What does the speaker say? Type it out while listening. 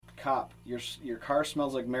Cop, your car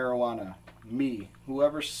smells like marijuana. Me,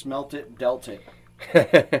 whoever smelt it, dealt it.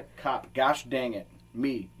 Cop, gosh dang it.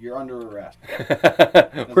 Me, you're under arrest.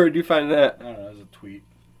 Where did you find that? I don't know, it was a tweet.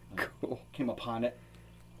 Cool. Came upon it.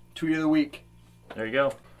 Tweet of the week. There you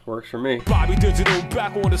go. Works for me. Bobby Digital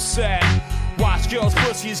back on the set. Watch girls'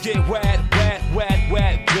 pussies get wet, wet, wet,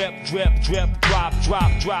 wet. Drip, drip, drip, drop,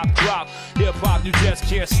 drop, drop, drop. Hip hop, you just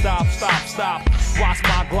can't stop, stop, stop. Watch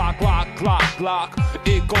my Glock, Glock, Glock, Glock.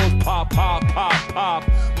 It goes pop, pop, pop, pop.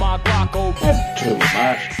 My Glock go too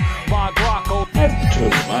much. My Glock go too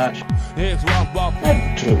much. It's rough, rough.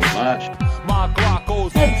 Too much. My Glock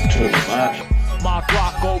goes too much. My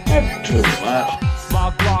Glock go too much.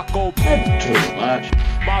 My Glock go too much.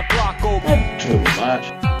 My Glock go too much.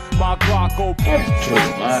 My Glock go too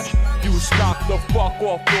much. You stop the fuck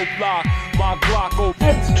off your block. My Glock go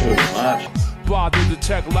too much. Bother to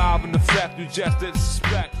check live in the fact you just didn't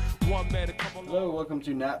suspect. One man to come along. Hello, welcome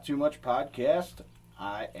to Not Too Much Podcast.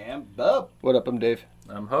 I am Bub. What up, I'm Dave.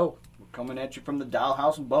 I'm Ho. We're coming at you from the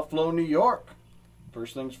Dollhouse in Buffalo, New York.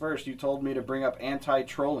 First things first, you told me to bring up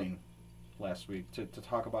anti-trolling last week to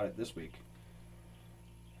talk about it this week.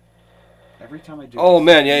 Every time I do Oh this,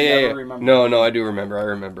 man, I yeah. never remember. No, I do remember. I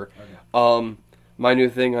remember. Okay. My new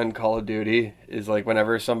thing on Call of Duty is like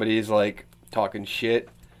whenever somebody's like talking shit,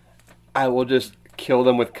 I will just kill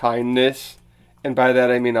them with kindness. And by that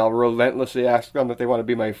I mean I'll relentlessly ask them if they want to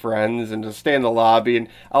be my friends and just stay in the lobby, and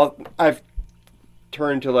I've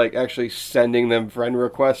turned to like actually sending them friend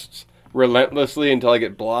requests relentlessly until I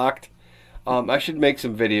get blocked. I should make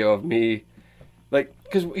some video of me, like,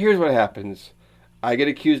 because here's what happens. I get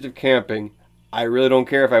accused of camping. I really don't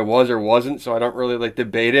care if I was or wasn't, so I don't really like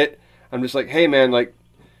debate it. I'm just like, hey man, like,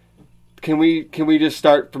 can we just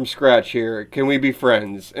start from scratch here? Can we be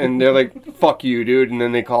friends? And they're like, fuck you, dude. And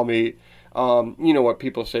then they call me, you know what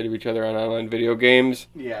people say to each other on online video games.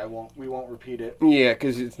 Yeah, we won't repeat it. Yeah,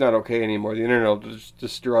 because it's not okay anymore. The internet will just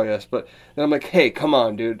destroy us. But then I'm like, hey, come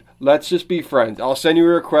on, dude. Let's just be friends. I'll send you a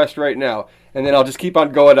request right now. And then I'll just keep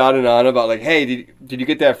on going on and on about like, hey, did you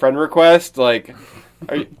get that friend request? Like,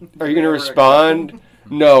 are you going to respond?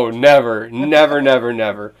 No, never.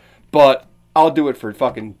 But I'll do it for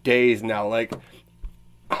fucking days now. Like,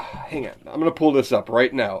 hang on. I'm going to pull this up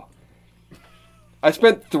right now. I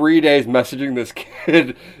spent 3 days messaging this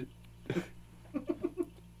kid.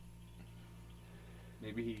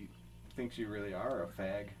 Maybe he thinks you really are a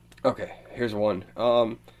fag. Okay, here's one.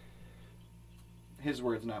 His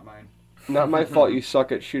words, not mine. Not my fault you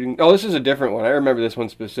suck at shooting. Oh, this is a different one. I remember this one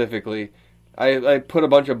specifically. I put a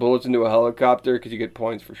bunch of bullets into a helicopter because you get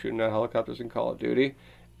points for shooting at helicopters in Call of Duty.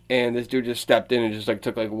 And this dude just stepped in and just like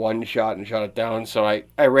took like one shot and shot it down. So I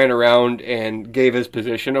ran around and gave his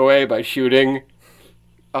position away by shooting.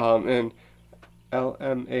 And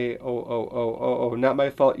LMAOOOO. Not my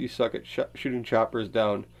fault you suck at shooting choppers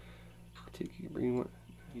down. He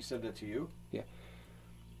said that to you? Yeah.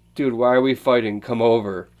 Dude, why are we fighting? Come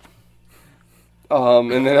over.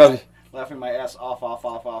 And then I was laughing my ass off.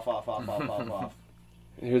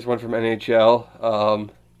 Here's one from NHL.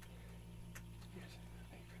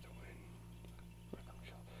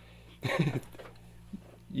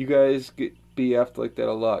 You guys get BF'd like that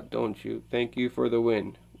a lot, don't you? Thank you for the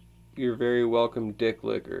win. You're very welcome, dick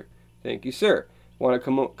licker. Thank you, sir. Want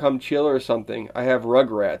to come chill or something? I have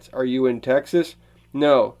Rugrats. Are you in Texas?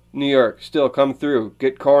 No. New York. Still, come through.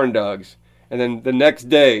 Get corn dogs. And then the next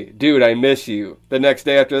day, dude, I miss you. The next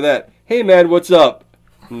day after that, hey man, what's up?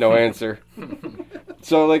 No answer.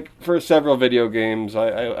 So like for several video games,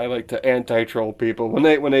 I like to anti-troll people. When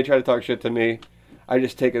they try to talk shit to me, I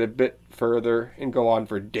just take it a bit further and go on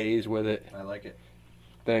for days with it. I like it.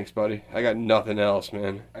 Thanks, buddy. I got nothing else,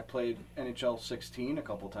 man. I played NHL 16 a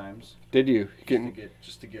couple times. Did you?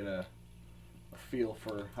 Just to get a feel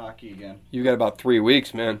for hockey again. You got about 3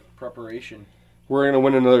 weeks, man. Preparation. We're going to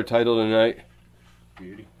win another title tonight.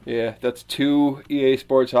 Beauty. Yeah, that's 2 EA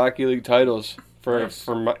Sports Hockey League titles for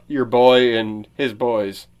your boy and his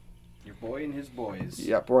boys. Your boy and his boys.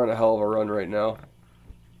 Yep, we're on a hell of a run right now.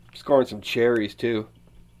 Scoring some cherries, too.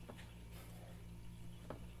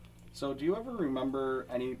 So, do you ever remember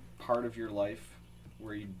any part of your life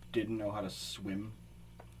where you didn't know how to swim?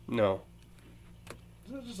 No.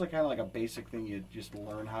 Is it just like kind of like a basic thing you just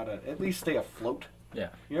learn how to at least stay afloat? Yeah.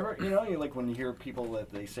 You like when you hear people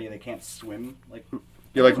that they say they can't swim, like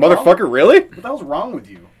You're like, motherfucker, really? what the hell's wrong with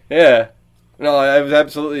you? Yeah. No, I was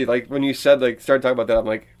absolutely, like, when you said, like, started talking about that, I'm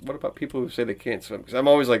like, what about people who say they can't swim? Because I'm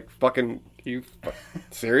always like, fucking,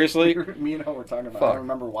 seriously? Me and Ho were talking about Fuck. I don't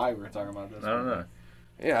remember why we were talking about this. I don't know.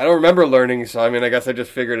 Yeah, I don't remember learning, so I mean, I guess I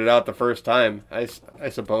just figured it out the first time, I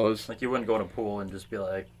suppose. Like you wouldn't go in a pool and just be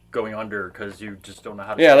like, going under because you just don't know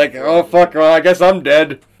how to. Yeah, like, oh fuck, well, I guess I'm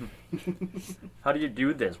dead. How do you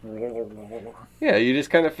do this? Yeah, you just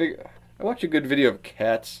kind of figure. I watched a good video of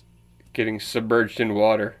cats getting submerged in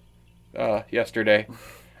water yesterday.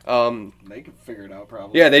 They can figure it out,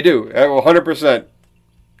 probably. Yeah, they do. 100%.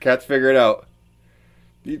 Cats figure it out.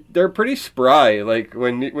 They're pretty spry. Like,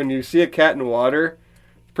 when you see a cat in water,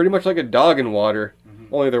 it's pretty much like a dog in water.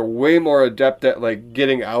 Mm-hmm. Only they're way more adept at, like,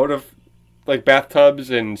 getting out of, like, bathtubs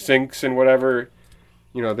and sinks and whatever.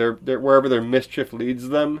 You know, they're wherever their mischief leads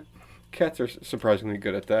them. Cats are surprisingly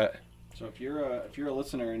good at that. So if you're a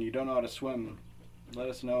listener and you don't know how to swim, let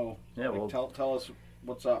us know. Yeah, like, tell us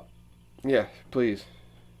what's up. Yeah, please.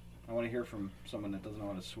 I want to hear from someone that doesn't know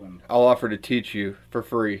how to swim. I'll offer to teach you for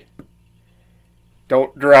free.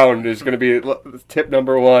 Don't drown is going to be tip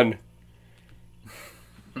number 1.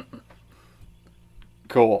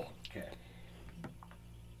 Cool. Okay.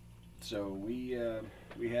 So we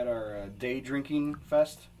had our day drinking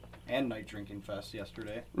fest and night drinking fest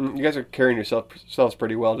yesterday. You guys are carrying yourselves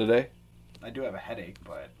pretty well today. I do have a headache,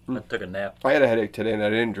 but I took a nap. I had a headache today and I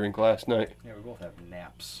didn't drink last night. yeah, we both have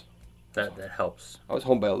naps. That helps. I was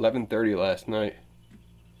home by 11:30 last night.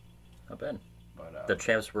 Not bad. But The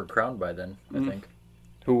champs were crowned by then, I think.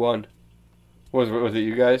 Who won? Was it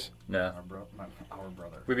you guys? No. our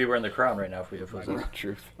brother, We'd be wearing the crown right now if it was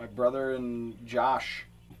Truth. my brother and Josh.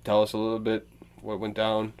 Tell us a little bit what went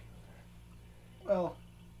down. Well,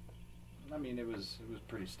 I mean, it was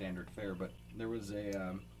pretty standard fare, but there was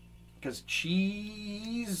a because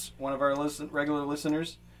Cheese, one of our regular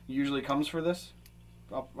listeners, usually comes for this.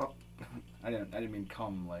 I didn't mean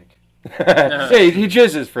come like. Hey, he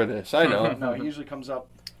jizzes for this. I know. No, he usually comes up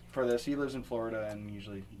for this. He lives in Florida and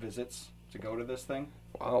usually visits to go to this thing.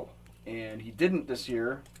 Wow. And he didn't this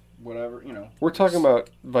year. Whatever, you know. We're talking about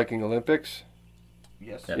Viking Olympics.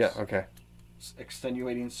 Yes. Yes. Yeah. Okay.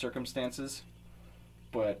 Extenuating circumstances,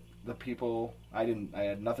 but the people I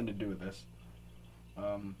had nothing to do with this.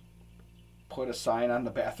 Put a sign on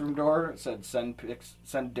the bathroom door. It said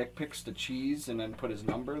send dick pics to Cheese, and then put his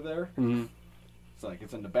number there. Mm-hmm. It's like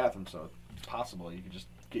it's in the bathroom, so it's possible you could just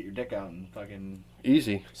get your dick out and fucking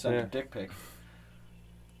Easy. send Yeah. a dick pic.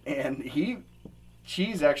 And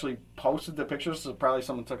Cheese actually posted the picture, so probably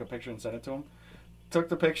someone took a picture and sent it to him. Took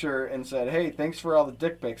the picture and said, "Hey, thanks for all the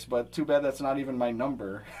dick pics, but too bad that's not even my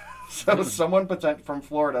number." So someone from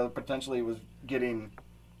Florida potentially was getting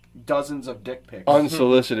dozens of dick pics.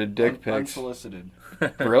 Unsolicited dick pics. Unsolicited.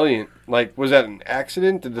 Brilliant. Like, was that an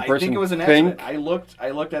accident? Did the person I think it was an think? accident. I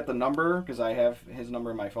looked at the number because I have his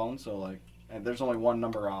number in my phone, so like, and there's only one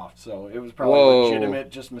number off, so it was probably Whoa. a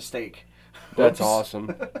legitimate just mistake. That's Whoops.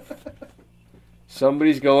 awesome.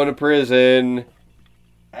 Somebody's going to prison.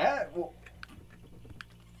 Well,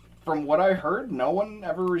 from what I heard, no one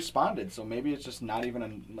ever responded, so maybe it's just not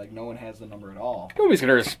even no one has the number at all. Nobody's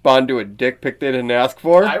gonna respond to a dick pic they didn't ask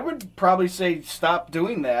for. I would probably say stop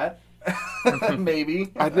doing that.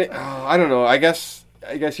 Maybe. I think. I don't know. I guess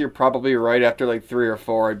you're probably right. After like 3 or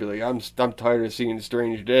 4, I'd be like, I'm tired of seeing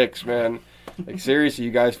strange dicks, man. Like seriously,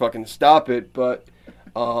 you guys fucking stop it. But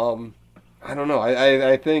I don't know.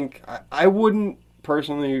 I think I wouldn't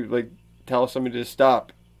personally like tell somebody to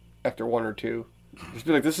stop after 1 or 2. Just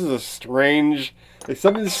be like, this is a strange. If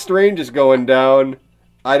something strange is going down,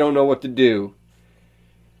 I don't know what to do.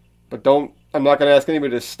 But I'm not gonna ask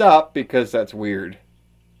anybody to stop because that's weird.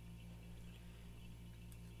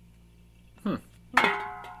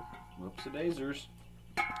 Whoopsie-daisers.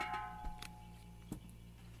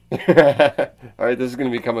 All right, this is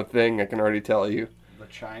going to become a thing. I can already tell you. The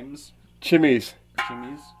chimes. Chimneys.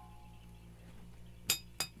 Chimneys.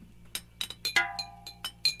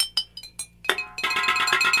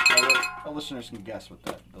 Our listeners can guess what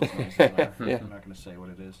those noises are. Yeah. I'm not going to say what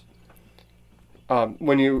it is.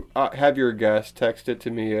 When you have your guess, text it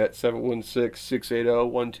to me at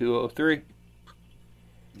 716-680-1203.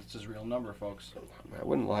 It's his real number, folks. I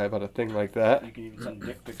wouldn't lie about a thing like that. You can even send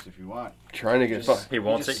dick pics if you want. Trying to get Just, He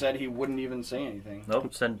won't just say- said he wouldn't even say anything.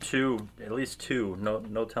 Nope, send 2, at least 2.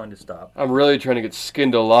 No telling to stop. I'm really trying to get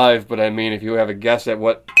skinned alive, but I mean, if you have a guess at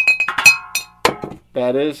what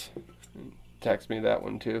that is, text me that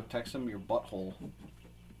one too. Text him your butthole.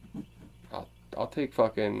 I'll take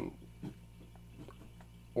fucking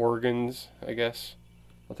organs, I guess.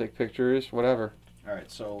 I'll take pictures, whatever. All right,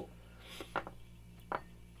 so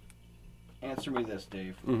answer me this,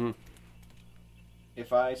 Dave. Mm-hmm.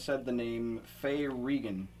 If I said the name Faye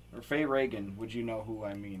Regan, would you know who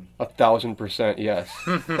I mean? 1,000% yes.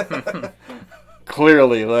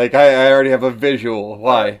 Clearly, like I already have a visual.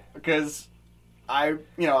 Why? Because I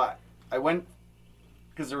went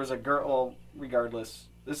because there was a girl. Regardless,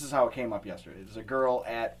 this is how it came up yesterday. There's a girl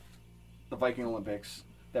at the Viking Olympics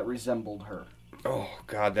that resembled her. Oh,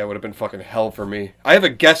 God, that would have been fucking hell for me. I have a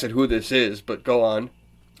guess at who this is, but go on.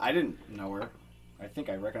 I didn't know her. I think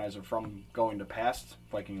I recognize her from going to past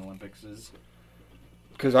Viking Olympics.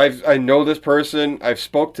 Because I know this person, I've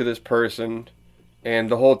spoke to this person, and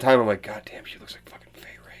the whole time I'm like, God damn, she looks like fucking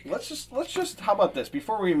Faye Reagan. Let's just, how about this?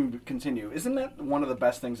 Before we even continue, isn't that one of the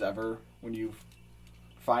best things ever when you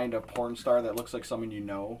find a porn star that looks like someone you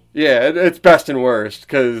know? Yeah, it's best and worst,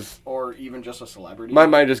 because Or even just a celebrity? my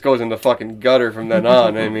mind just goes in the fucking gutter from then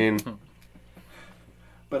on. I mean,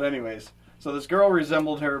 But anyways, so this girl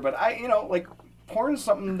resembled her, but porn is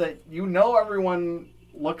something that everyone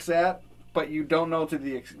looks at, but you don't know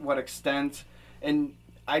to what extent. And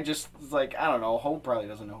I just was like, I don't know, Hope probably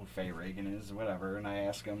doesn't know who Faye Reagan is or whatever. And I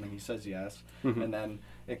ask him, and he says yes. Mhm. And then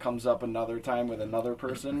it comes up another time with another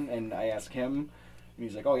person, and I ask him, and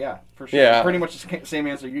he's like, oh yeah, for sure. Yeah. Pretty much the same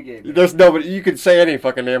answer you gave me. there's nobody, you could say any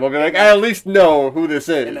fucking name, I'll be like, I at least know who this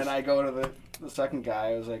is. And then I go to the second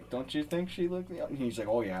guy, I was like, don't you think she looked young? And he's like,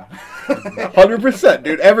 oh yeah. 100%,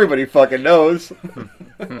 dude, everybody fucking knows.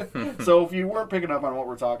 So if you weren't picking up on what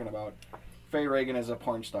we're talking about, Faye Reagan is a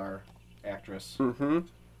porn star actress. Mm-hmm.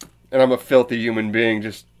 And I'm a filthy human being,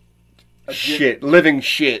 just A shit, living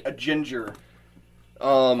shit. A ginger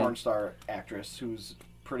porn Um, star actress who's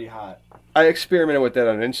pretty hot. I experimented with that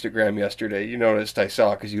on Instagram yesterday. You noticed I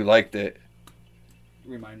saw because you liked it.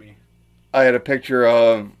 Remind me. I had a picture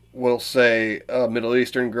of, we'll say, a Middle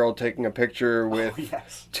Eastern girl taking a picture with Oh,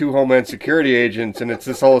 yes. 2 Homeland Security agents, and it's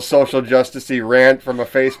this whole social justice-y rant from a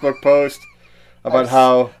Facebook post about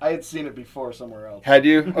how... I had seen it before somewhere else. Had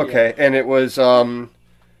you? Okay, and it was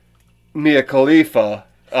Mia Khalifa.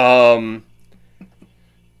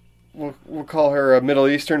 We'll call her a Middle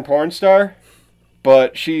Eastern porn star,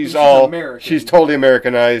 but she's American. she's totally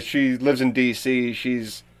Americanized. She lives in D.C.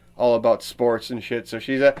 She's all about sports and shit, so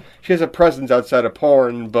she has a presence outside of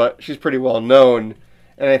porn, but she's pretty well known.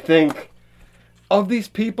 And I think of these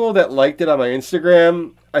people that liked it on my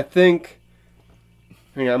Instagram, I'm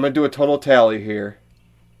gonna do a total tally here.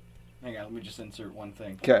 Hang on, let me just insert one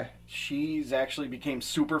thing. Okay. She's actually became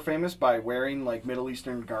super famous by wearing like Middle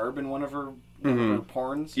Eastern garb in one of her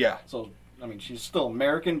porns. Yeah. So I mean, she's still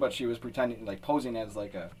American, but she was pretending like posing as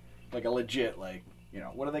like a legit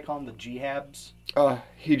what do they call them? The jihabs?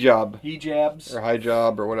 Hijab. Hijabs. Or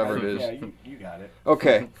hijab or whatever it is. Yeah, you got it.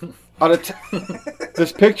 Okay. Out of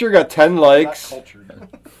this picture got 10 Not likes. cultured.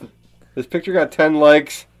 This picture got 10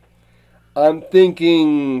 likes. I'm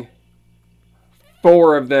thinking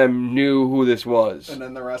 4 of them knew who this was. And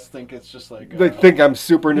then the rest think it's just like... They think I'm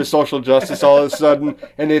super into social justice all of a sudden,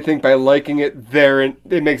 and they think by liking it,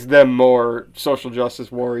 it makes them more social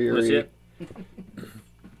justice warrior-y.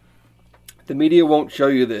 The media won't show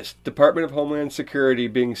you this. Department of Homeland Security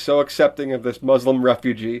being so accepting of this Muslim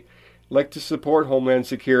refugee. Like to support Homeland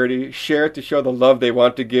Security. Share it to show the love they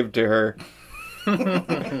want to give to her.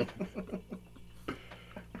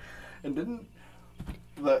 And didn't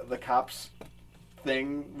the cops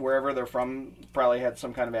thing, wherever they're from, probably had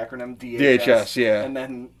some kind of acronym, DHS. DHS, yeah. And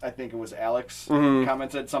then I think it was Alex Mhm.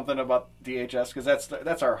 commented something about DHS, because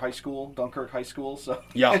that's our high school, Dunkirk High School, so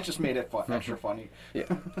Yeah. it just made it extra funny. Yeah.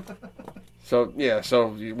 So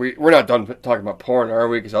we're not done talking about porn, are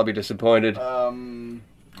we? Because I'll be disappointed. I don't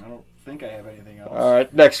think I have anything else. All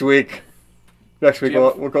right, next week. Next week Do you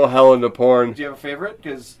have- we'll go hell into porn. Do you have a favorite?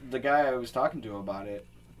 Because the guy I was talking to about it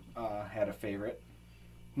had a favorite.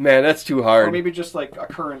 Man, that's too Or hard. maybe just like a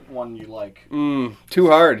current one you like. Too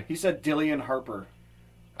hard. He said Dillian Harper.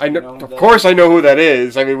 I know. You know Of that- course, I know who that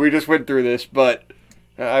is. I mean, we just went through this, but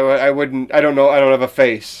I wouldn't. I don't know. I don't have a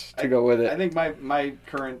face to go with it. I think my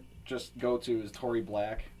current just go-to is Tory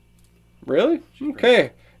Black. Really?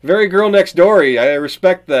 Okay. Very girl next door-y. I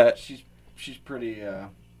respect that. She's pretty.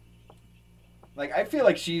 Like I feel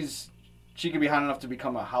like she could be hot enough to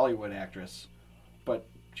become a Hollywood actress, but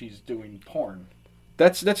she's doing porn.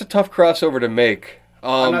 That's a tough crossover to make.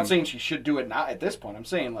 I'm not saying she should do it now at this point. I'm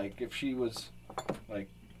saying like if she was, like,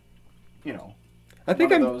 I think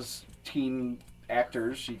one I'm. of those teen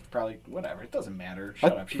actors, she probably whatever. It doesn't matter.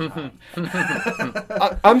 Shut up. She's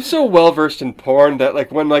hot. I'm so well versed in porn that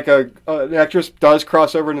like when like an actress does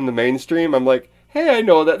cross over into the mainstream, I'm like, hey, I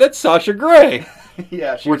know that. That's Sasha Grey.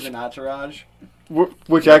 Yeah, she was in Entourage.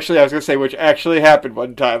 Which actually, I was gonna say, which actually happened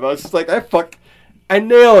one time. I was just like, I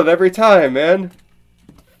nail it every time, man.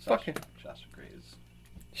 Sasha Grey is.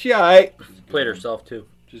 She's a Played herself too.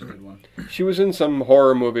 She's a good one. She was in some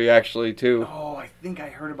horror movie actually too. Oh, I think I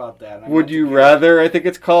heard about that. Would You Rather? I think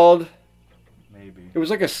it's called. Maybe. It was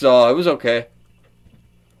like a Saw. It was okay.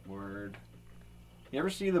 Word. You ever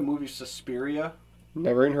see the movie Suspiria?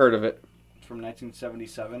 Never even heard of it. It's from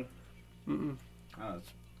 1977.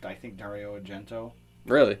 I think Dario Argento.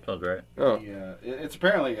 Really? Sounds right. Oh. It's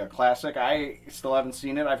apparently a classic. I still haven't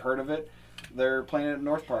seen it. I've heard of it. They're playing it at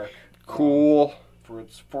North Park. Cool. For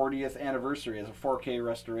its 40th anniversary as a 4K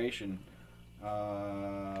restoration.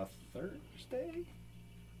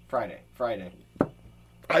 Friday.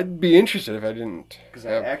 I'd be interested if I didn't. Because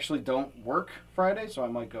I actually don't work Friday, so I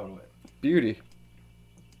might go to it. Beauty.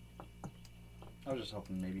 I was just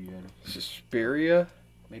hoping maybe you had Suspiria?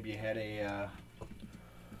 a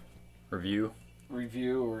Review.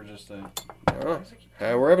 review or just a... Oh.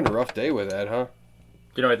 We're having a rough day with that, huh?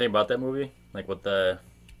 Do you know anything about that movie? Like what the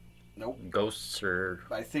Nope. ghosts or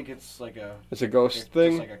I think it's like a... It's a ghost Just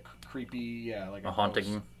thing? like a creepy, like a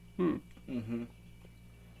haunting? Mm-hmm.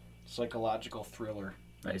 Psychological thriller,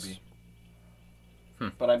 Nice.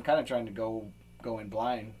 maybe. But I'm kind of trying to go in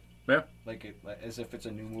blind. Yeah. As if it's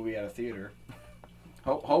a new movie at a theater.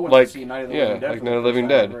 Ho went Like- to see Night of the yeah, Living Dead. like for Night of the the Living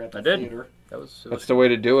first time Dead. ever at the I did. theater. That's the way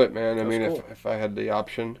to do it, man. I That was mean, cool. if I had the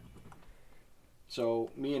option. So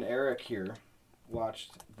me and Eric here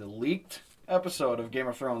watched the leaked episode of Game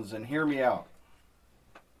of Thrones, and hear me out.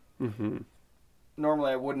 Mm-hmm.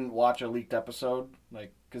 Normally I wouldn't watch a leaked episode,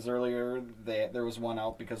 because earlier there was one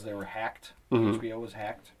out because they were hacked. Mhm. HBO was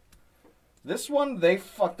hacked. This one they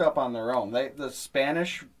fucked up on their own. The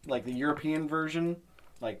Spanish, the European version,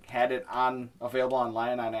 had it available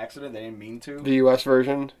online on accident. They didn't mean to. The U.S.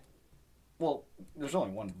 version? Well, there's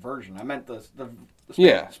only one version. I meant the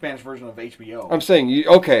Yeah. Spanish version of HBO. I'm saying,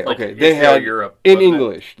 okay. Like, They HBO had Europe, in wasn't it?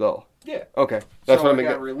 English, though. Yeah. Okay. That's so what it I'm got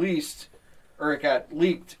getting. released, or it got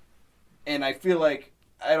leaked, and I feel like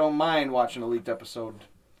I don't mind watching a leaked episode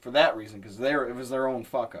for that reason, because it was their own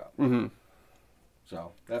fuck up. Mm-hmm.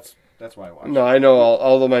 So that's why I watched No, I know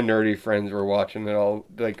all of my nerdy friends were watching it all,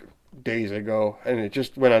 days ago. And it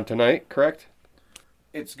just went on tonight, correct?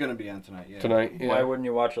 It's going to be on tonight, yeah. Tonight, yeah. Why wouldn't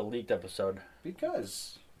you watch a leaked episode?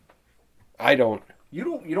 Because I don't. you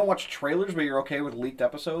don't watch trailers, but you're okay with leaked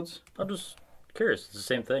episodes? I'm just curious. It's the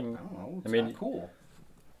same thing. I don't know. It's I mean- not cool.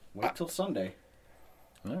 Wait till Sunday.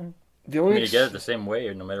 Alright. The I only mean, you get it the same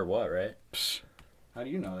way no matter what, right? How do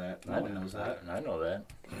you know that? No one knows that. I know that.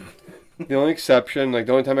 The only exception, the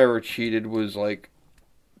only time I ever cheated was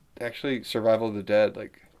actually Survival of the Dead,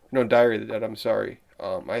 no, Diary of the Dead. I'm sorry.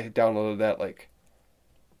 I downloaded that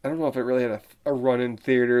I don't know if it really had a run in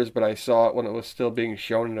theaters, but I saw it when it was still being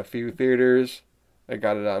shown in a few theaters. I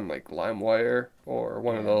got it on LimeWire or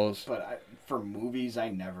one of those. But for movies, I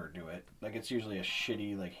never do it. It's usually a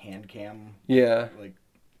shitty hand cam. Yeah.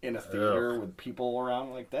 In a theater with people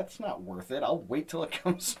around, that's not worth it. I'll wait till it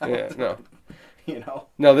comes out. Yeah. No. You know.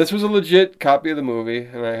 No, this was a legit copy of the movie,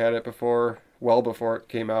 and I had it well before it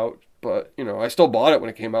came out. But I still bought it when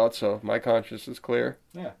it came out, so my conscience is clear.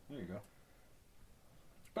 Yeah, there you go.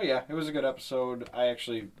 But yeah, it was a good episode. I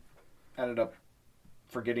actually ended up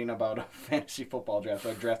forgetting about a fantasy football draft.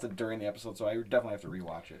 I drafted during the episode, so I definitely have to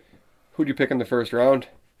rewatch it. Who'd you pick in the first round?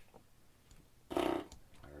 I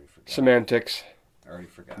already forgot. Semantics. I already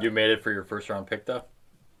forgot. You made it for your first round pick, though?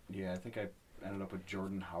 Yeah, I think I ended up with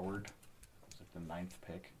Jordan Howard. It was the 9th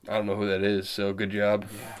pick. I don't know who that is, so good job.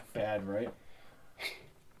 Yeah, bad, right?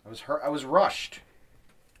 I was hurt. I was rushed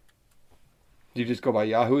Did you just go by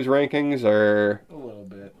Yahoo's rankings, or... a little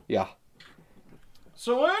bit. Yeah.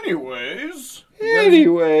 So, anyways, you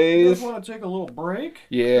Anyways. guys want to take a little break?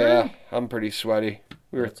 Yeah, I'm pretty sweaty.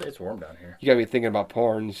 It's warm down here. You got me thinking about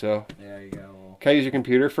porn, so... Yeah, you got a little. Can I use your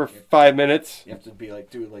computer for 5 minutes? You have to be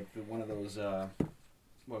one of those.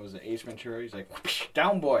 What was it? Ace Ventura. He's like, "Whoosh,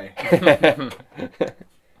 down boy.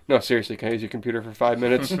 No, seriously, can I use your computer for 5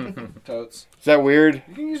 minutes? Is Totes. that weird?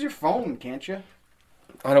 You can use your phone, can't you?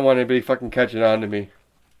 I don't want anybody fucking catching on to me.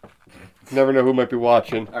 Never know who might be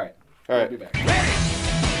watching. All right. All We'll right. be back. Come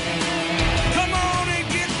on and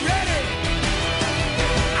get ready.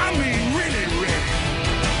 I mean, really ready.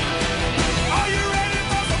 Are you ready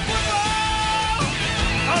for some football?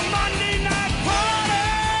 A Monday night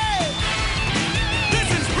party. This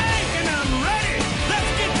is Hank and I'm ready.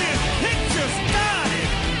 Let's get this picture started.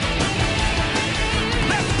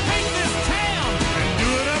 Let's paint this town and do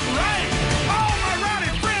it up right. All my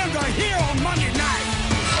rowdy friends are here on Monday night.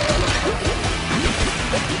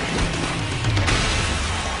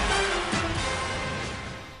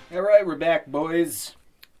 All right, we're back, boys.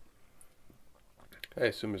 I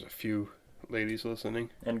assume there's a few ladies listening.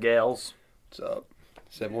 And gals. What's up?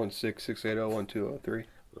 716-680-1203.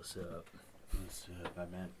 What's up?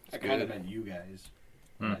 I kind of meant you guys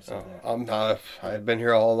when I said that. I'm not. I've been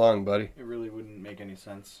here all along, buddy. It really wouldn't make any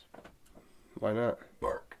sense. Why not?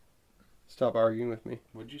 Bark. Stop arguing with me.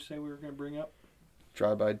 What'd you say we were going to bring up?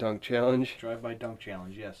 Drive-by dunk challenge. Drive-by dunk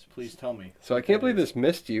challenge. Yes, please tell me. So I can't believe this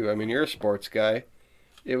missed you. I mean, you're a sports guy.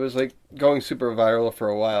 It was like going super viral for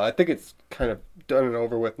a while. I think it's kind of done and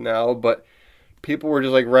over with now, but people were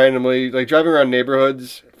just like randomly like driving around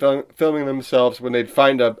neighborhoods, filming themselves when they'd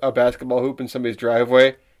find a basketball hoop in somebody's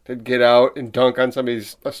driveway. They'd get out and dunk on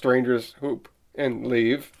a stranger's hoop and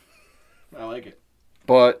leave. I like it.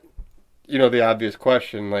 But, you know, the obvious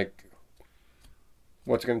question, like,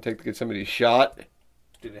 what's it going to take to get somebody shot?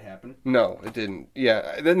 Did it happen? No, it didn't.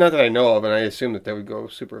 Yeah, not that I know of, and I assume that would go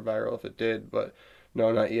super viral if it did, but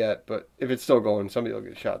no, not yet. But if it's still going, somebody will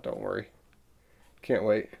get shot, don't worry. Can't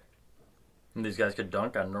wait. And these guys could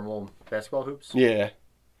dunk on normal basketball hoops? Yeah.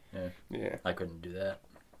 Yeah. I couldn't do that.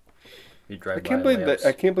 You drive I can't believe that.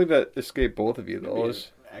 I can't believe that escaped both of you.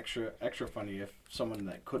 Those extra funny if someone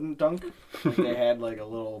that couldn't dunk, if they had like a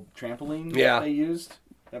little trampoline Yeah. that they used.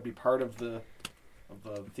 That'd be part of the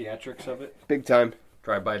theatrics of it. big time.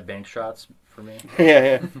 Drive-by bank shots for me.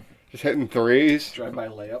 Yeah. Just hitting threes, Drive-by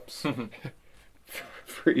layups.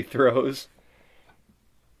 free throws.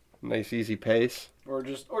 Nice easy pace. Or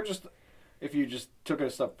just if you just took it a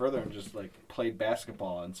step further and just like played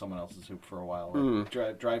basketball on someone else's hoop for a while.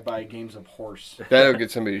 Like drive-by games of horse. That'll get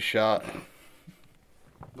somebody shot.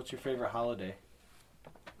 What's your favorite holiday?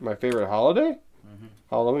 My favorite holiday?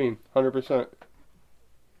 Halloween, 100%.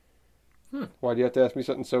 Why do you have to ask me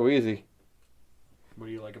something so easy? What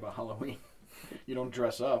do you like about Halloween? You don't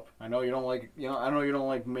dress up. I know you don't like. I know you don't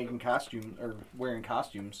like making costumes or wearing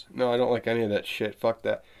costumes. No, I don't like any of that shit. Fuck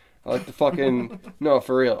that. I like the fucking no,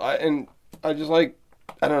 for real. I just like,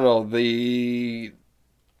 I don't know,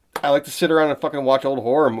 I like to sit around and fucking watch old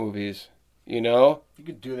horror movies. You know? You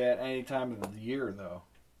could do that any time of the year, though.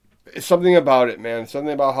 It's something about it, man.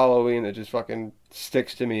 Something about Halloween that just fucking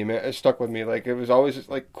sticks to me, man. It stuck with me. Like, it was always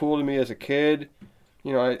like cool to me as a kid.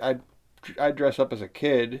 You know, I dress up as a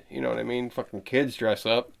kid. You know what I mean? Fucking kids dress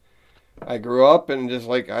up. I grew up and just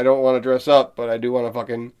like, I don't want to dress up, but I do want to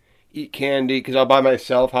fucking eat candy because I'll buy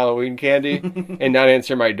myself Halloween candy and not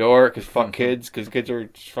answer my door because fuck kids, because kids are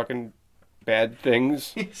just fucking bad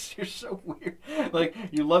things. You're so weird. Like,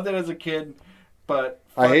 you loved it as a kid, but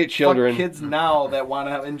I hate children. Fuck kids now that want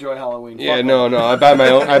to enjoy Halloween. Yeah, Fuck no. them.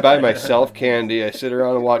 I buy myself candy. I sit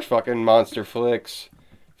around and watch fucking monster flicks.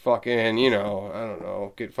 Fucking, you know, I don't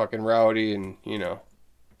know, get fucking rowdy and, you know.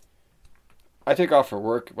 I take off for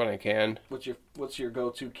work when I can. What's your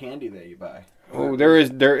go-to candy that you buy? Oh, there is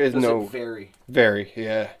Does no it vary? Very,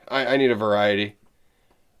 yeah. I need a variety.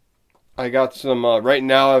 I got some right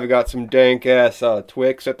now. I've got some dank ass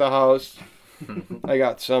Twix at the house. I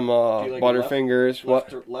got some like Butterfingers.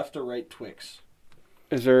 Left or right Twix?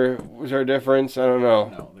 Was there a difference? I don't know.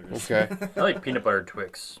 No, there is. Okay. I like peanut butter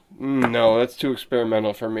Twix. No, that's too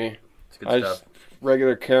experimental for me. It's good stuff.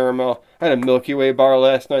 Regular caramel. I had a Milky Way bar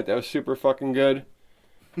last night that was super fucking good.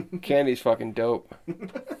 Candy's fucking dope.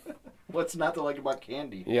 What's not to like about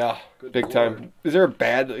candy? Yeah, Good big lord. time. Is there a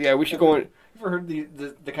bad? Yeah, we should go in. You ever heard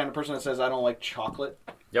the kind of person that says I don't like chocolate?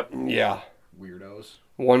 Yep. Yeah, Weirdos.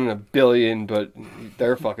 1 in a billion, but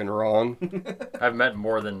they're fucking wrong. I've met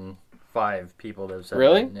more than 5 people that have said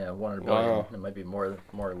Really? that. Yeah, 1 in a billion. Wow. It might be more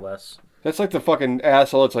or less. That's like the fucking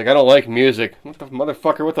asshole. It's like, I don't like music. What the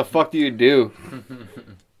motherfucker? What the fuck do you do?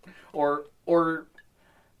 Or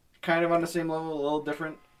kind of on the same level, a little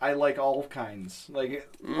different. I like all kinds. Like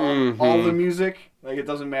all the music. Like it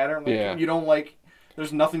doesn't matter. Like, Yeah. You don't like.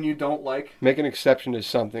 There's nothing you don't like. Make an exception to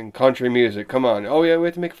something. Country music. Come on. Oh yeah, we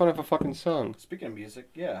have to make fun of a fucking song. Speaking of music,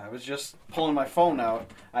 yeah, I was just pulling my phone out.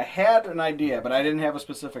 I had an idea, but I didn't have a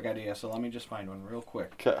specific idea. So let me just find one real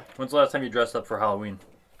quick. Okay. When's the last time you dressed up for Halloween?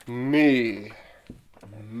 Me.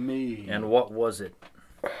 And what was it?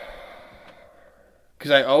 Because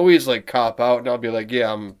I always like cop out and I'll be like,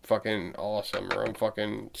 yeah, I'm fucking awesome, or I'm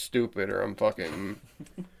fucking stupid, or I'm fucking.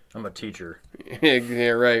 I'm a teacher. Yeah,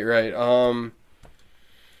 right.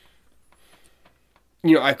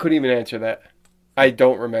 You know, I couldn't even answer that. I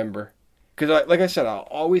don't remember. Because, like I said, I'll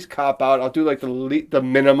always cop out. I'll do, like, the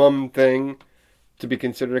minimum thing to be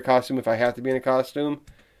considered a costume if I have to be in a costume.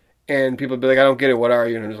 And people be like, I don't get it. What are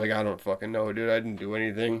you? And I'm just like, I don't fucking know, dude. I didn't do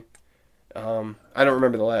anything. I don't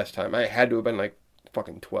remember the last time. I had to have been, like,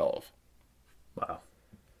 fucking 12. Wow.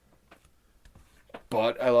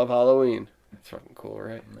 But I love Halloween. It's fucking cool,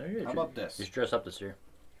 right? There you go. How about this? You should dress up this year.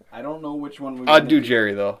 I don't know which one we. I'd wanna do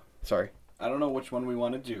Jerry, though. Sorry. I don't know which one we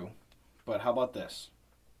want to do, but how about this?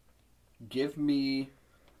 Give me.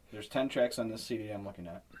 There's 10 tracks on this CD I'm looking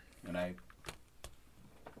at, and I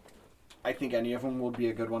think any of them will be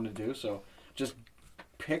a good one to do. So just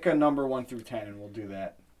pick a number 1 through 10, and we'll do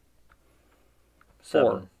that.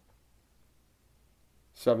 7.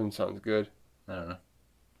 7 sounds good. I don't know.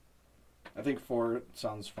 I think 4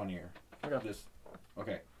 sounds funnier. Okay.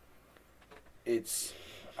 Okay.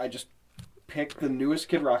 I just picked the newest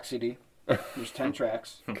Kid Rock CD. There's 10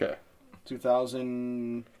 tracks. Okay.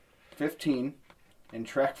 2015. And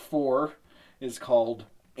track 4 is called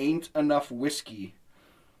Ain't Enough Whiskey.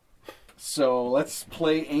 So let's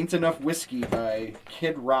play Ain't Enough Whiskey by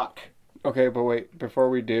Kid Rock. Okay, but wait, before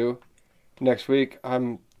we do, next week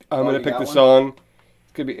I'm gonna you pick got the one? song.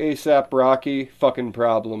 It's gonna be ASAP Rocky, Fucking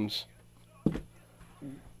Problems.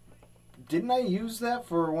 Didn't I use that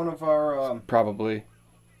for one of our Probably.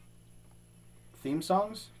 theme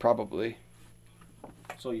songs? Probably.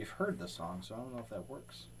 So you've heard the song, so I don't know if that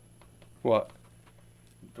works. What?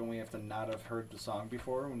 Don't we have to not have heard the song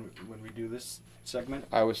before when we do this segment?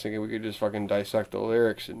 I was thinking we could just fucking dissect the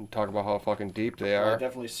lyrics and talk about how fucking deep they Well, I are.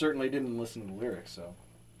 definitely certainly didn't listen to the lyrics, so.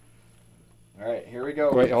 Alright, here we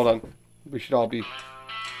go. Wait, hold on. We should all be...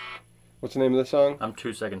 What's the name of the song? I'm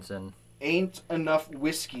 2 seconds in. Ain't Enough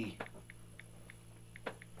Whiskey.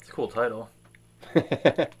 It's a cool title.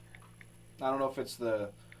 I don't know if it's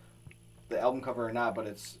the album cover or not, but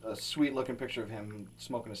it's a sweet looking picture of him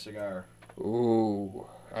smoking a cigar. Ooh,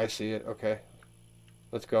 I see it. Okay.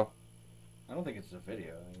 Let's go. I don't think it's a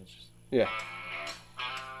video. I think it's just... Yeah.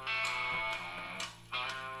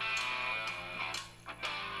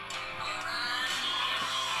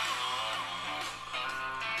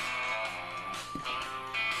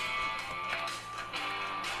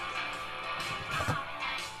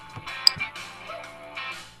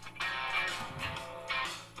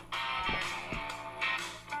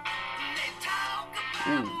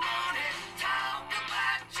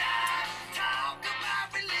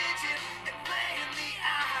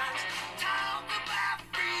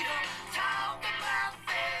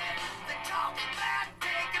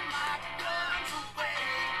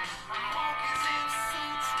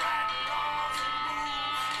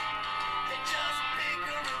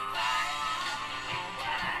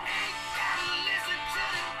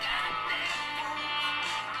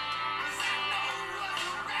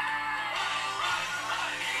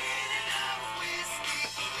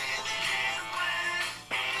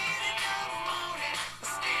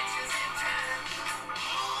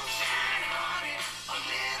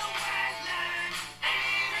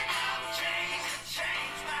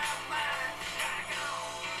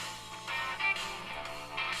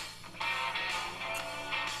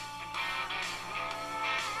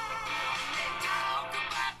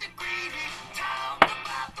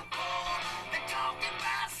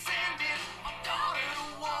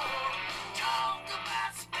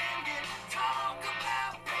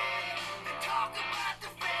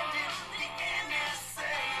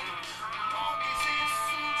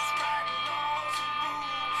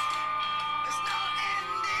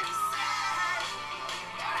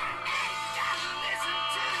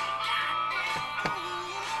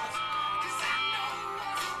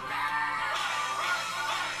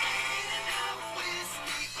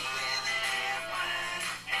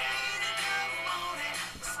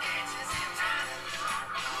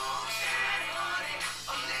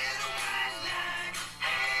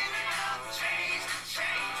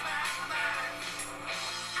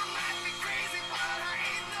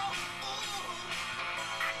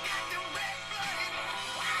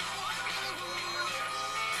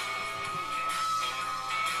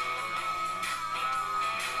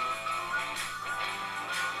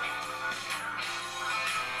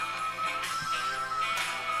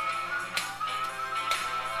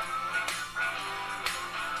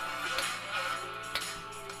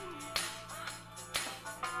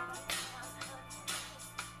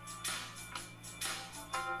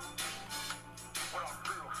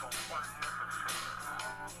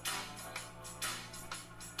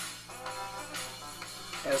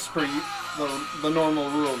 As per the normal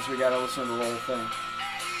rules, we gotta listen to the whole thing.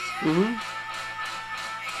 Mm-hmm.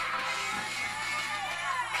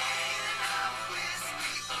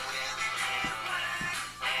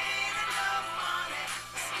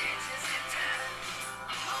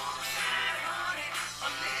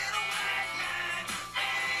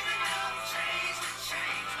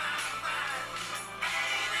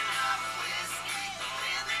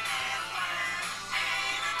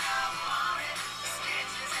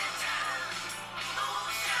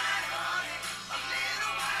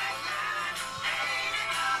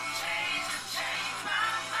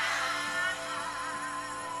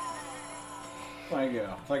 Thank you.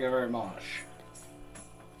 Thank you very much.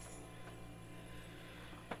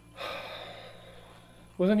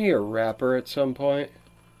 Wasn't he a rapper at some point?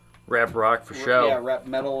 Rap rock for show. Yeah, rap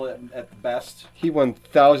metal at best. He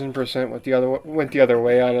 1000% went the other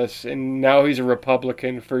way on us, and now he's a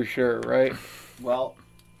Republican for sure, right? Well,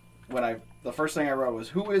 the first thing I wrote was,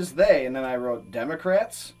 who is they? And then I wrote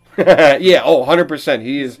Democrats. Yeah, 100%.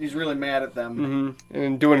 He's really mad at them.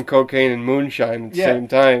 And doing cocaine and moonshine at the same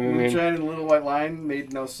time. Moonshine and Little White Line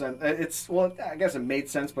made no sense. I guess it made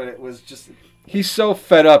sense, but it was just... He's so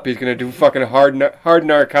fed up, he's going to do fucking hard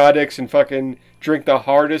narcotics and fucking drink the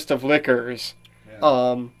hardest of liquors.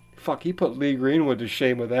 Yeah. He put Lee Greenwood to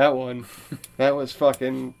shame with that one. That was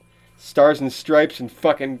fucking stars and stripes and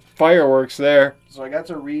fucking fireworks there. So I got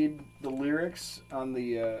to read the lyrics on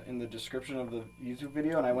the in the description of the YouTube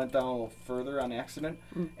video, and I went down a little further on accident.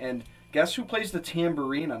 And guess who plays the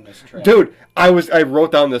tambourine on this track? Dude, I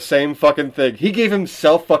wrote down the same fucking thing. He gave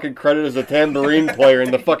himself fucking credit as a tambourine player in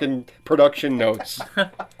the fucking production notes.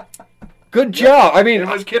 Good job. I mean, it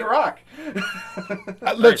was Kid Rock.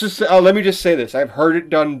 let me just say this. I've heard it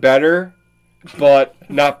done better, but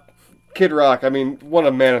not Kid Rock. I mean, what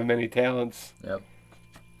a man of many talents. Yep.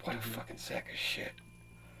 What a fucking sack of shit.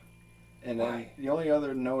 And then the only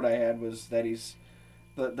other note I had was that he's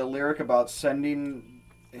the lyric about sending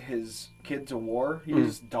his kid to war. He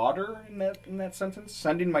was daughter in that sentence.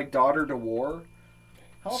 Sending my daughter to war.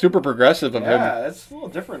 Super progressive of him. Yeah, that's a little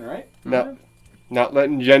different, right? Not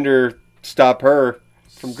letting gender stop her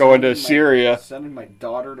from going to Syria. Sending my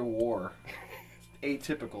daughter to war.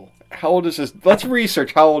 Atypical. How old is this? Let's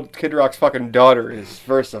research how old Kid Rock's fucking daughter is,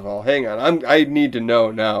 first of all. Hang on. I need to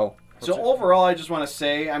know now. So overall, I just want to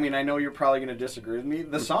say, I mean, I know you're probably going to disagree with me.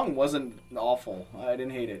 The song wasn't awful. I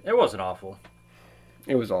didn't hate it. It wasn't awful.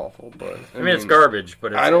 It was awful, but... I mean, it's garbage,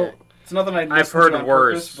 but It's nothing I've heard on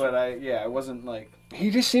worse. Purpose, but I wasn't like... He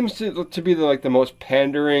just seems to be the most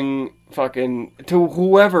pandering fucking... to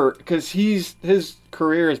whoever, because his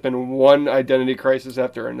career has been one identity crisis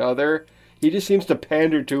after another. He just seems to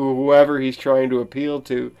pander to whoever he's trying to appeal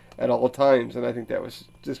to at all times, and I think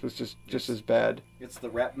this was just as bad. It's the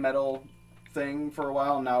rap metal thing for a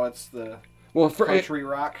while. Now it's the country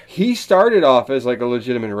rock. He started off as like a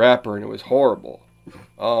legitimate rapper, and it was horrible.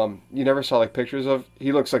 You never saw like pictures of.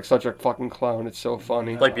 He looks like such a fucking clown. It's so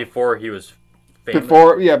funny. Like before he was famous.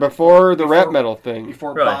 Before the rap metal thing.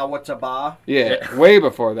 Before really? Ba What's a Ba. Yeah, way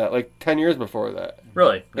before that. Like 10 years before that.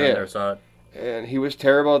 Really? No, yeah. I never saw it. And he was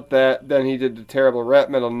terrible at that. Then he did the terrible rap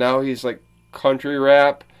metal. Now he's like country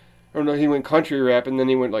rap. Or no, he went country rap, and then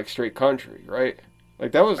he went like straight country, right?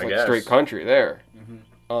 Like that was like straight country there.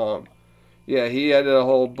 Mm-hmm. Yeah, he had a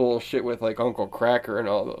whole bullshit with like Uncle Cracker and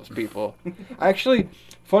all those people. Actually,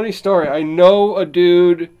 funny story. I know a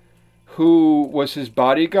dude who was his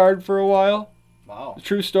bodyguard for a while. Wow.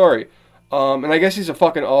 True story. And I guess he's a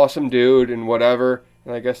fucking awesome dude and whatever.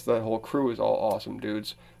 And I guess the whole crew is all awesome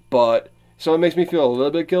dudes. But so it makes me feel a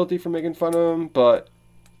little bit guilty for making fun of him. But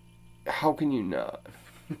how can you not?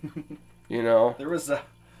 You know? There was a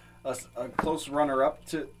close runner-up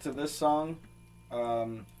to this song.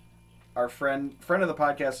 Our friend of the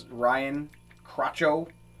podcast, Ryan Cracho,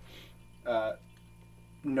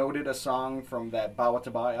 noted a song from that Ba What's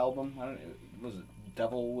a Ba album. Was it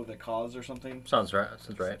Devil with a Cause or something? Sounds right.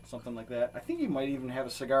 Something like that. I think he might even have a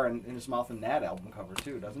cigar in his mouth in that album cover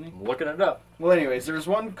too, doesn't he? I'm looking it up. Well, anyways, there was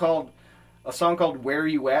a song called "Where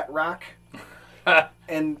You At, Rock,"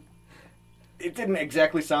 and it didn't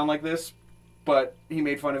exactly sound like this, but he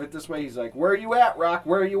made fun of it this way. He's like, "Where you at, Rock?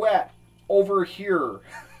 Where you at? Over here."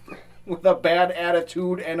 With a bad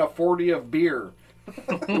attitude and a 40 of beer.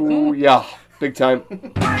 Ooh, yeah. Big time. Where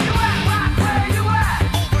you at, Rock? Where you at?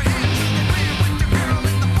 Over here with the girl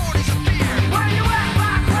in the 40s of beer. Where you at,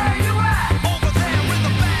 Rock? Where you at? Over there with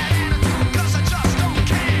a bad attitude, 'cause I just don't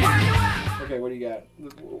care. Where you at? Okay, what do you got?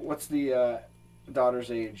 What's the daughter's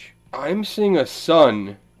age? I'm seeing a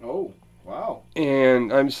son. Oh, wow.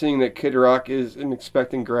 And I'm seeing that Kid Rock is an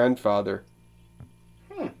expectant grandfather.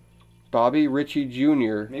 Bobby Ritchie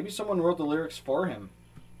Jr. Maybe someone wrote the lyrics for him.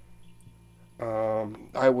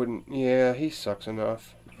 I wouldn't. Yeah, he sucks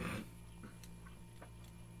enough.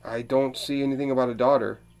 I don't see anything about a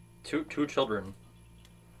daughter. Two children.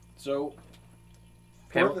 So,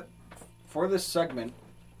 for this segment,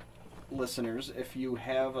 listeners, if you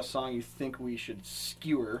have a song you think we should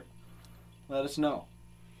skewer, let us know.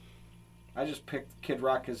 I just picked Kid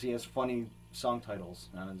Rock because he has funny song titles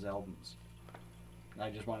on his albums. I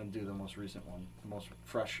just want to do the most recent one, the most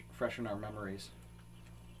fresh in our memories.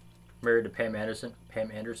 Married to Pam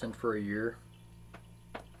Anderson for a year.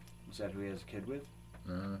 Is that who he has a kid with?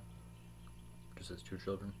 Mm-hmm. Just has 2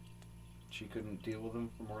 children. She couldn't deal with him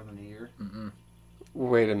for more than a year? Mm-mm.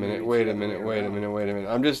 Wait a minute.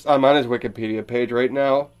 I'm on his Wikipedia page right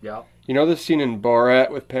now. Yeah. You know the scene in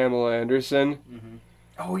Borat with Pamela Anderson?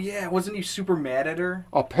 Oh yeah, wasn't he super mad at her?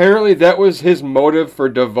 Apparently that was his motive for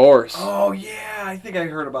divorce. Oh yeah, I think I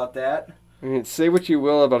heard about that. I mean, say what you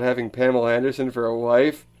will about having Pamela Anderson for a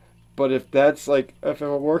wife, but if that's like, if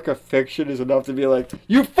a work of fiction is enough to be like,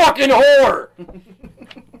 you fucking whore!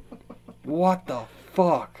 What the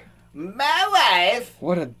fuck? My wife.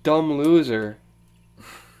 What a dumb loser.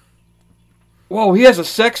 Whoa, he has a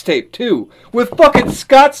sex tape too, with fucking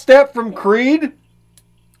Scott Stapp from Creed?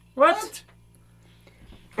 What?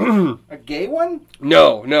 A gay one?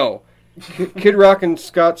 No. Kid Rock and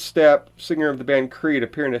Scott Stapp, singer of the band Creed,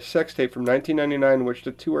 appear in a sex tape from 1999 in which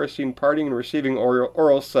the two are seen partying and receiving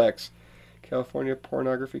oral sex. California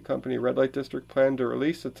pornography company Red Light District planned to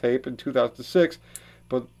release the tape in 2006,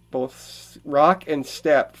 but both Rock and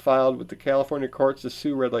Stapp filed with the California courts to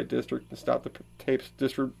sue Red Light District and stop the tape's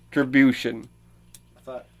distribution. I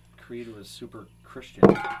thought Creed was super Christian.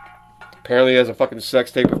 Apparently he has a fucking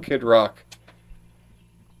sex tape of Kid Rock.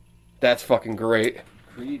 That's fucking great.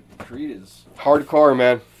 Creed is Hardcore,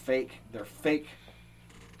 man. fake. They're fake.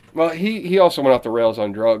 Well, he also went off the rails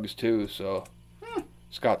on drugs, too, so...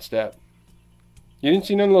 Scott Stapp. You didn't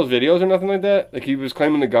see none of those videos or nothing like that? Like, he was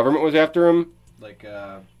claiming the government was after him? Like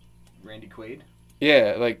Randy Quaid?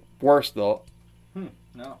 Yeah, like, worse, though.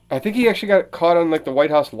 No. I think he actually got caught on, like, the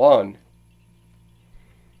White House lawn.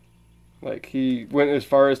 Like, he went as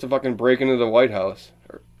far as to fucking break into the White House.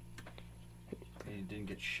 He didn't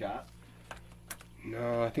get shot.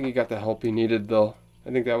 No, I think he got the help he needed, though.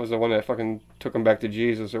 I think that was the one that fucking took him back to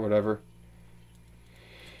Jesus or whatever.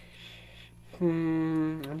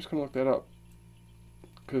 I'm just gonna look that up.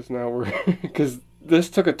 Because now we're... Because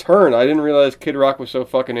this took a turn. I didn't realize Kid Rock was so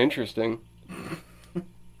fucking interesting.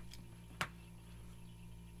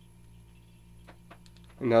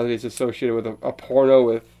 And now that he's associated with a porno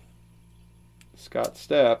with Scott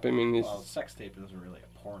Stapp, I mean, he's... Well, sex tape isn't really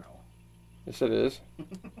a porno. Yes, it is.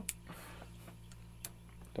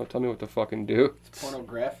 Don't tell me what to fucking do. It's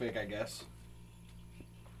pornographic, I guess.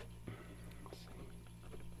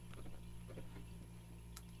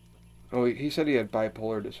 Oh, he said he had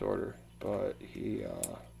bipolar disorder, but he,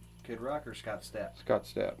 Kid Rock or Scott Stapp? Scott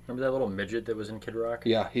Stapp. Remember that little midget that was in Kid Rock?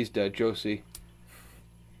 Yeah, he's dead. Josie.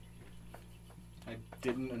 I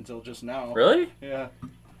didn't until just now. Really? Yeah.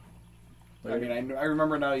 I mean, I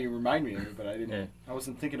remember now you remind me of it, but I didn't. Yeah. I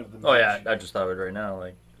wasn't thinking of the. Oh yeah, I just thought of it right now.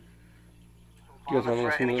 Like, You guys wanna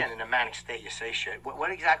listen And to again, this? in a manic state, you say shit. What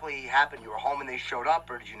exactly happened? You were home and they showed up,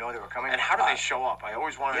 or did you know they were coming? And how do they show up? I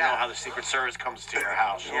always want to Yeah. know how the Secret Service comes to your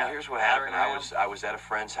house. Well, here's what happened. I was at a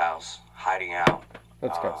friend's house, hiding out,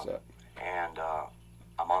 That's Scott Stapp. and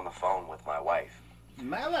I'm on the phone with my wife.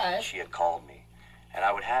 My life. She had called me, and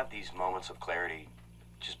I would have these moments of clarity,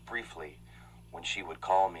 just briefly, when she would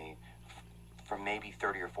call me for maybe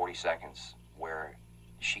 30 or 40 seconds, where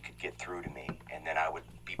she could get through to me, and then I would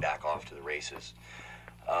be back off to the races.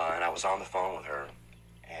 And I was on the phone with her,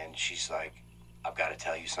 and she's like, I've got to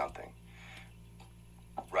tell you something.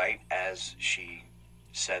 Right as she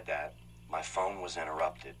said that, my phone was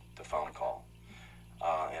interrupted, the phone call.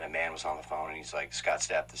 And a man was on the phone, and he's like, Scott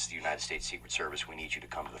Stapp, this is the United States Secret Service. We need you to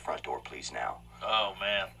come to the front door, please, now. Oh,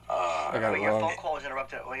 man. I got it Your wrong. phone call was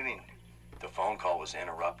interrupted? What do you mean? The phone call was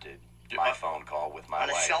interrupted. My phone call with my On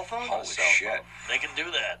a wife. cell phone? On a Holy cell shit. phone They can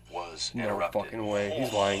do that. was No interrupted. fucking way.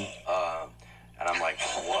 He's lying. And I'm like,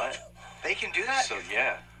 what? They can do that? So,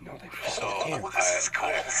 yeah. No, they So This is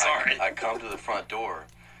cool. Sorry. I come to the front door,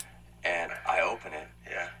 and I open it.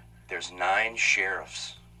 Yeah. There's 9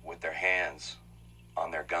 sheriffs with their hands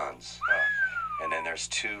on their guns. And then there's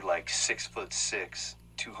 2 like 6'6",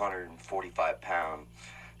 245-pound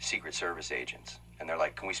Secret Service agents. And they're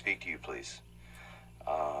like, can we speak to you, please?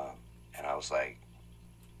 And I was like,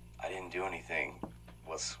 I didn't do anything.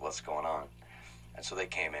 What's going on? And so they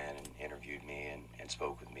came in and interviewed me and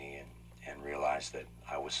spoke with me and realized that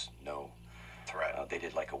I was no threat. They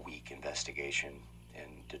did like a week investigation and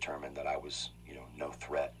determined that I was, no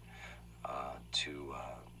threat to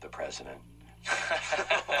the president.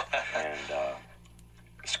 And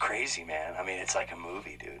it's crazy, man. I mean, it's like a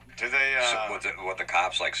movie, dude. Do they, So what the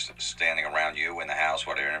cops like standing around you in the house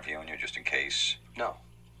while they're interviewing you just in case? No,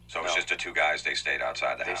 So it was No. just the 2 guys, they stayed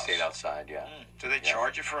outside the they house. stayed outside, yeah. do they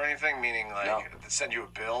charge you for anything? Meaning, like, No. they send you a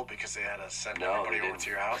bill because they had to send No, everybody they over didn't. to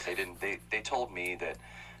your house? They didn't. They told me that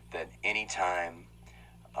anytime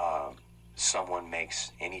someone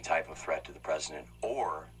makes any type of threat to the president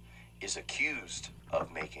or is accused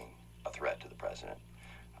of making a threat to the president,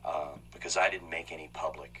 because I didn't make any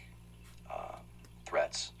public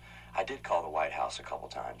threats. I did call the White House a couple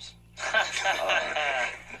times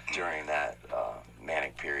during that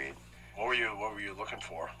manic period. What were you looking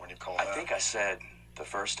for when you called I that? think I said the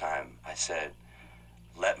first time, I said,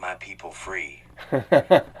 "Let my people free." Did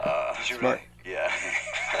you really? Yeah.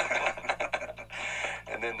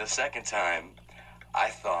 And then the second time, I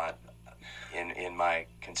thought, in my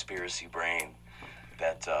conspiracy brain,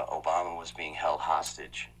 that Obama was being held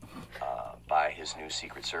hostage by his new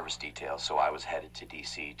Secret Service detail. So I was headed to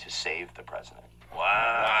D.C. to save the president.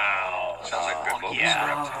 Wow. Sounds like a good movie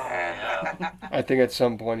script. And I think at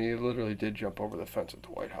some point he literally did jump over the fence at the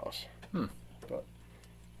White House. But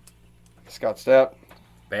Scott Stapp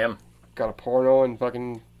Bam. got a porno and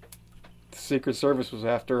fucking the Secret Service was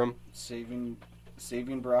after him. Saving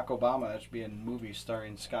Barack Obama. That should be a movie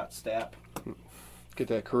starring Scott Stapp. Get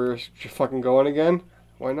that career fucking going again.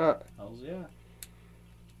 Why not? Hells yeah.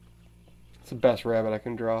 It's the best rabbit I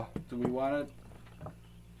can draw. Do we want to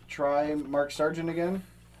try Mark Sargent again?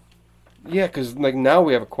 Yeah, because like now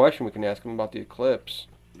we have a question we can ask him about the eclipse.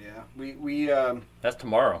 Yeah. We That's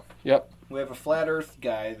tomorrow. Yep. we have a flat Earth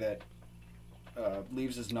guy that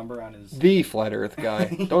leaves his number on his. The flat Earth guy.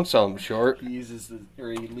 Don't sell him short. He leaves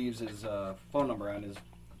his phone number on his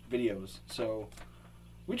videos. So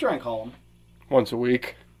we try and call him. Once a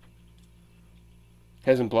week.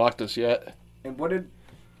 Hasn't blocked us yet. And what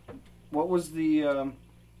was the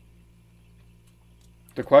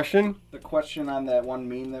question? The question on that one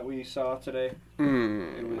meme that we saw today?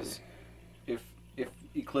 It was, if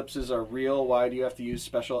eclipses are real, why do you have to use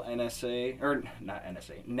special NASA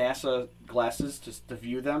glasses to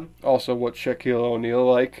view them? Also, what Shaquille O'Neal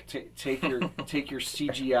like? Take your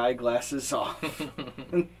CGI glasses off.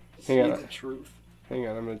 See Hang on. the truth. Hang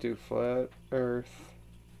on, I'm gonna do flat Earth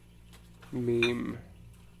meme.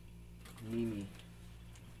 Meme.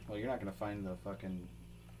 Well, you're not gonna find the fucking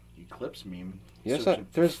eclipse meme. Yes, Searching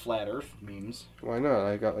for there's- flat Earth memes. Why not?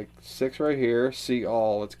 I got like 6 right here. See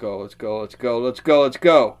all. Let's go. Let's go. Let's go. Let's go. Let's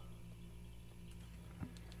go.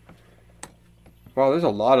 Wow, there's a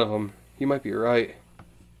lot of them. You might be right.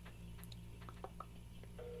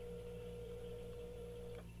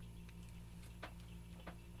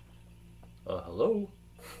 Hello?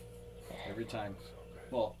 Every time.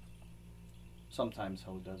 Well, sometimes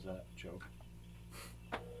Ho does that joke.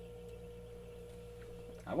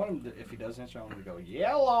 I want him to, if he does answer, I want him to go,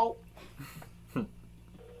 yellow!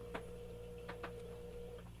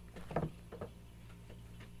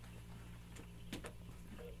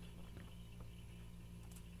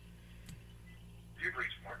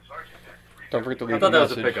 Don't forget to leave I thought a that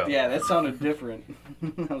was a message. pickup. Yeah, that sounded different.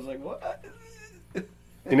 I was like, what?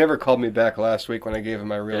 He never called me back last week when I gave him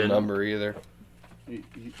my real Didn't? number either.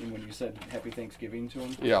 When you said Happy Thanksgiving to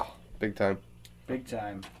him? Yeah, big time. Big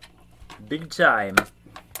time. Big time.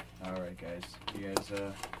 Alright, guys. You guys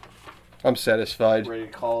I'm satisfied. ready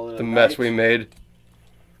to call it The a mess night? we made.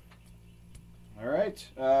 Alright.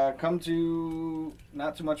 Come to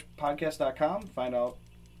nottoomuchpodcast.com. Find out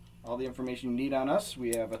all the information you need on us.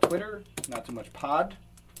 We have a Twitter, Not Too Much Pod.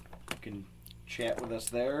 You can chat with us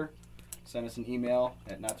there. Send us an email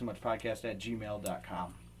at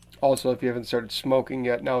nottoomuchpodcast@gmail.com. Also, if you haven't started smoking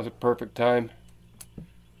yet, now is a perfect time.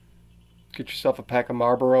 Get yourself a pack of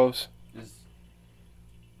Marlboros.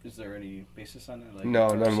 Is there any basis on it? Like, No,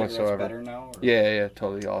 are none cigarettes whatsoever. better now? Or Yeah,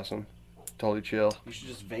 totally awesome. Totally chill. You should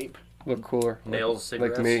just vape. Look cooler. Nails, like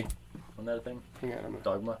cigarettes. me. Wasn't that a thing? Hang on, I'm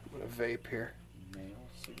Dogma? gonna vape here. Nail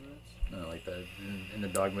cigarettes? No, like that. In the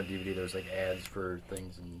Dogma DVD, there was like ads for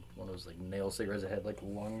things, and one was like nail cigarettes that had like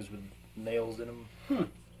lungs with nails in them.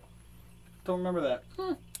 Don't remember that.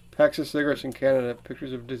 Packs of cigarettes in Canada have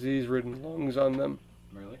pictures of disease-ridden lungs on them.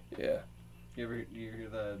 Really? Yeah. You hear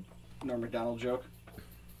the Norm Macdonald joke?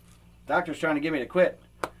 Doctor's trying to get me to quit.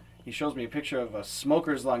 He shows me a picture of a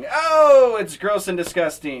smoker's lung. Oh, it's gross and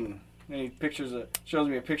disgusting. And he shows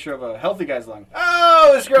me a picture of a healthy guy's lung.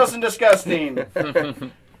 Oh, it's gross and disgusting. That's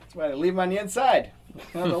why I leave him on the inside. I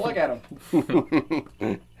don't have to look at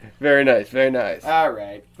him. Very nice, very nice. All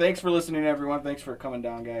right. Thanks for listening, everyone. Thanks for coming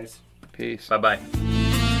down, guys. Peace. Bye bye.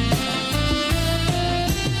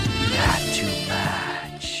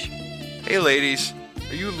 Hey ladies,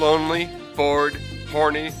 are you lonely, bored,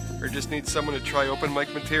 horny, or just need someone to try open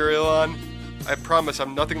mic material on? I promise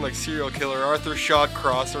I'm nothing like serial killer Arthur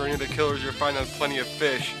Shawcross or any of the killers you'll find on Plenty of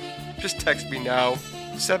Fish. Just text me now,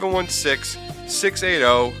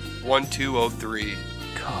 716-680-1203.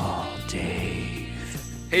 Call Dave.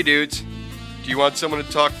 Hey dudes, do you want someone to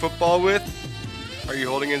talk football with? Are you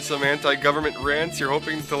holding in some anti-government rants you're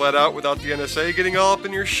hoping to let out without the NSA getting all up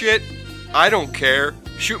in your shit? I don't care.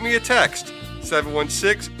 Shoot me a text,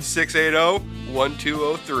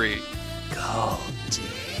 716-680-1203. Call Dave.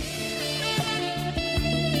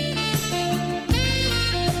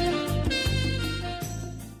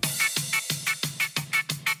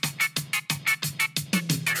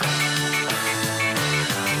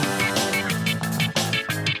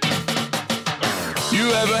 You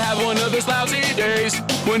ever have one of those lousy days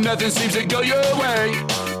when nothing seems to go your way?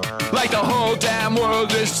 Like the whole damn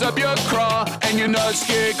world lifts up your craw and your nuts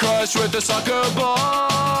get crushed with a soccer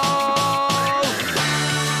ball.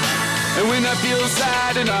 And when I feel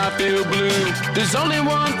sad and I feel blue, there's only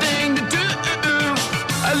one thing to do.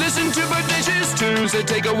 I listen to bodacious tunes that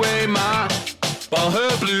take away my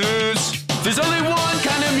ballhead blues. There's only one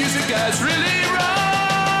kind of music that's really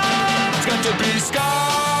wrong. It's got to be ska.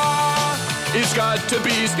 It's got to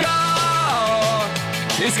be ska.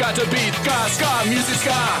 It's got to be ska, ska, music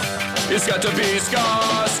ska. It's got to be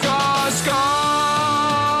ska, ska, ska.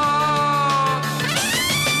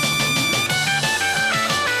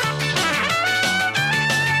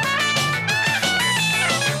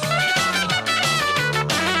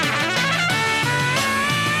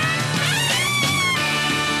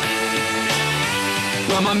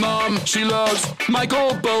 Well, my mom, she loves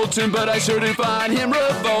Michael Bolton, but I sure do find him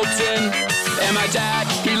revolting. And my dad,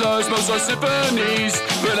 he loves Mozart symphonies,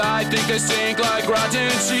 but I think they stink like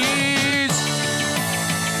rotten cheese.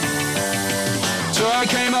 So I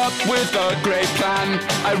came up with a great plan.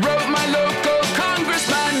 I wrote my local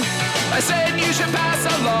congressman. I said you should pass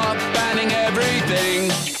a law banning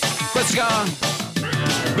everything but ska.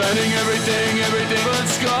 Banning everything, everything but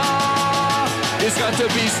ska. It's got to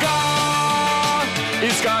be ska.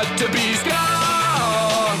 It's got to be ska.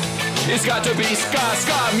 It's got to be ska,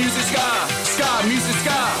 ska, music ska. Ska, music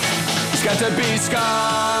ska. It's got to be ska.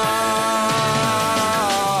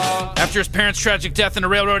 After his parents' tragic death in a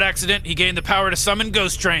railroad accident, he gained the power to summon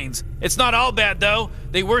ghost trains. It's not all bad, though.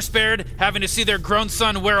 They were spared having to see their grown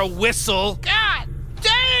son wear a whistle. God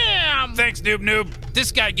damn! Thanks, Noob Noob.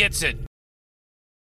 This guy gets it.